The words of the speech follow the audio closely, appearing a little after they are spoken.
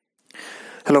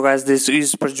Hello guys, this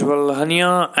is Prajwal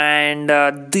Hania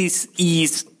and this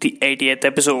is the 80th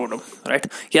episode, right?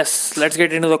 Yes, let's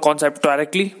get into the concept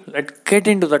directly. Let's get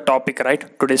into the topic,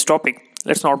 right? Today's topic.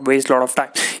 Let's not waste a lot of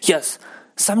time. Yes,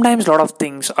 sometimes a lot of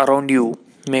things around you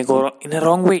may go in a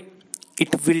wrong way.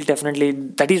 It will definitely,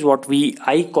 that is what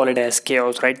I call it as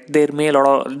chaos, right? There may be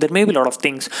a lot of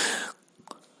things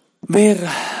where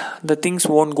the things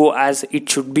won't go as it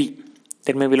should be.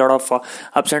 There may be a lot of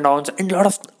ups and downs, and a lot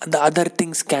of the other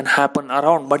things can happen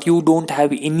around, but you don't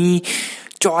have any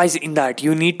choice in that.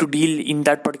 You need to deal in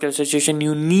that particular situation.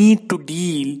 You need to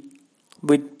deal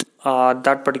with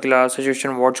that particular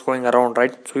situation, what's going around,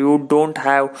 right? So you don't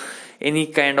have any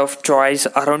kind of choice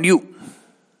around you.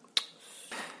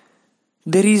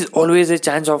 There is always a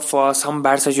chance of some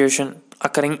bad situation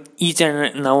occurring each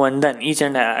and now and then, each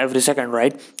and every second,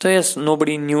 right? So yes,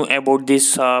 nobody knew about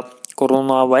this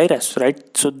coronavirus,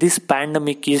 right? So this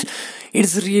pandemic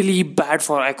it's really bad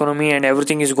for economy and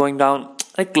everything is going down.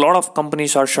 Like a lot of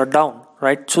companies are shut down,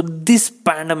 right? So this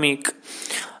pandemic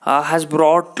has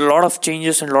brought a lot of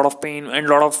changes and a lot of pain and a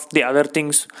lot of the other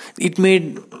things. It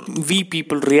made we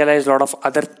people realize a lot of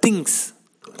other things,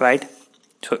 right?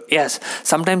 So yes,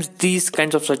 sometimes these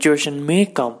kinds of situation may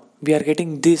come. We are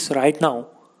getting this right now.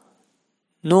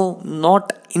 No,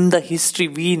 not in the history.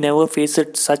 We never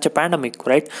faced such a pandemic,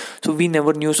 right? So we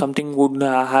never knew something would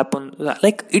happen.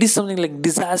 Like it is something like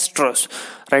disastrous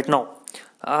right now.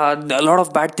 A lot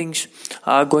of bad things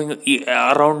going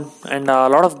around, and a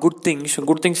lot of good things.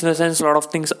 Good things in the sense, a lot of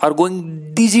things are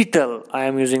going digital. I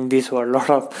am using this word.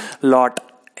 Let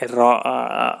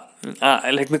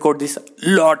me quote this.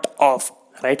 Lot of.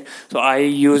 Right, so I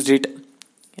used it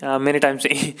many times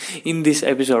in this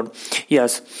episode.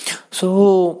 Yes,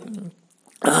 so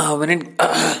when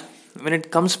it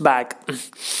comes back,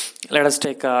 let us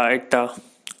take it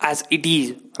as it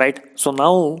is, right? So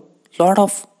now lot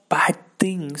of bad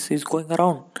things is going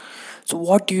around. So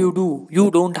what do? You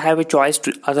don't have a choice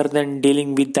other than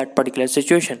dealing with that particular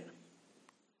situation.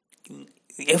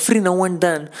 Every now and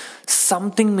then,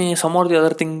 some or the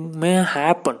other thing may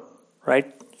happen,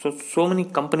 right? So many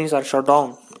companies are shut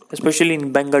down, especially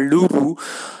in Bengaluru.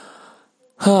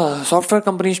 Software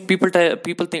companies, people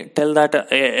tell that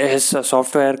as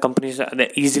software companies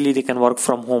they can work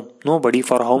from home. Nobody,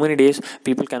 for how many days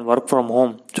people can work from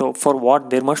home? So for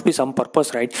what? There must be some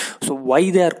purpose, right? So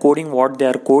why they are coding what they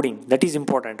are coding? That is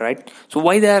important, right? So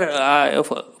why they are,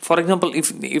 for example,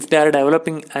 if they are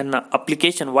developing an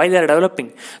application, why they are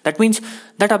developing? That means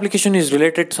that application is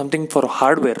related to something for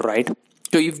hardware, right?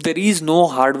 So if there is no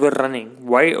hardware running,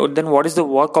 then what is the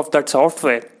work of that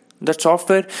software?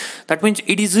 That means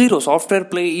it is zero. Software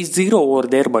play is zero over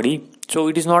there, buddy. So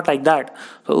it is not like that.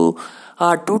 So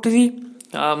totally,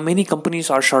 many companies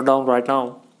are shut down right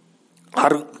now.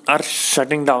 Are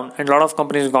shutting down, and a lot of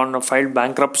companies gone filed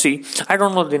bankruptcy. I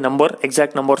don't know the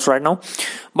exact numbers right now,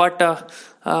 but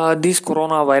this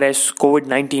coronavirus,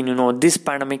 COVID-19, this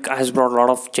pandemic has brought a lot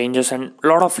of changes and a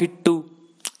lot of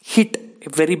a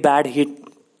very bad hit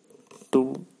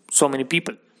to so many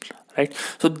people, right?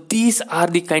 So these are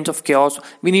the kinds of chaos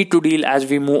we need to deal as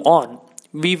we move on.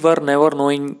 We were never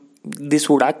knowing this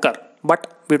would occur,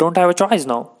 but we don't have a choice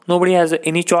now. Nobody has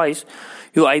any choice.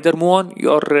 You either move on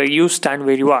or you stand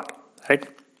where you are, right?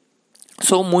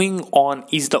 So moving on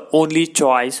is the only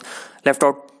choice left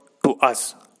out to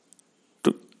us.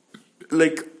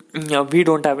 We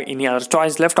don't have any other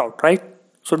choice left out, right?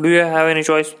 So do you have any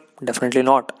choice? Definitely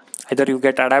not. Either you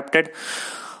get adapted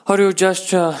or you just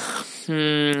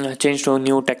change to a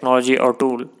new technology or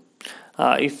tool.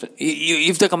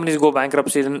 If the companies go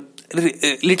bankruptcy, then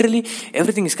literally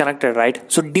everything is connected, right?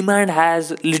 So demand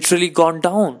has literally gone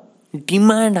down.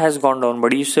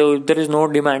 Buddy. So if there is no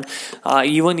demand,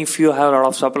 even if you have a lot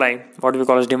of supply, what we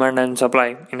call as demand and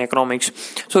supply in economics,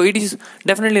 so it is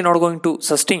definitely not going to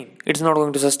sustain. It's not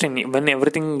going to sustain. When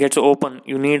everything gets open,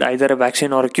 you need either a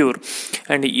vaccine or a cure,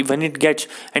 and when it gets,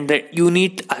 you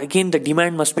need again the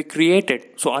demand must be created.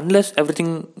 So unless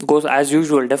everything goes as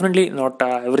usual, definitely not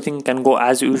everything can go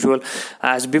as usual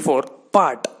as before,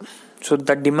 but so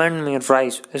that demand may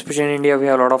rise. Especially in India, we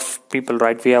have a lot of people,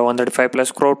 right? We have 135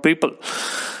 plus crore people.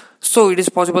 So it is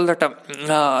possible that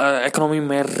economy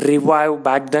may revive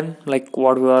back then, like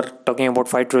what we were talking about,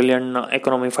 $5 trillion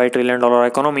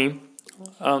economy.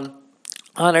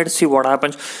 Let's see what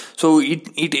happens. So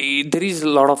there is a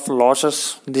lot of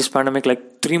losses. This pandemic,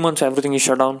 like 3 months, everything is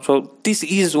shut down. So this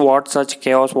is such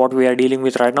chaos what we are dealing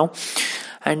with right now.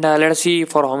 And let us see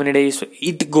for how many days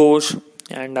it goes.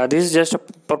 And this is just a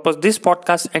purpose. This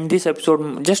podcast and this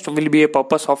episode just will be a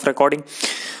purpose of recording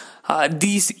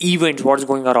these events, what's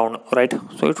going around, right?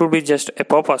 So it would be just a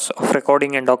purpose of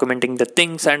recording and documenting the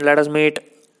things. And let us meet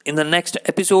in the next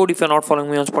episode. If you're not following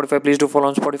me on Spotify, please do follow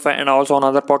on Spotify and also on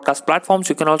other podcast platforms.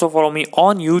 You can also follow me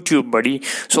on YouTube, buddy.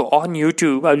 So on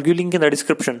YouTube, I'll give link in the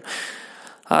description.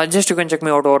 Just you can check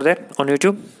me out over there on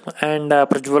YouTube, and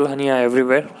Prajwal Hania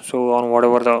everywhere. So on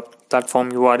whatever the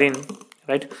platform you are in,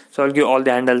 right? So I'll give all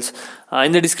the handles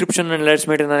in the description, and let's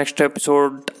meet in the next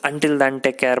episode. Until then,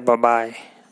 take care. Bye bye.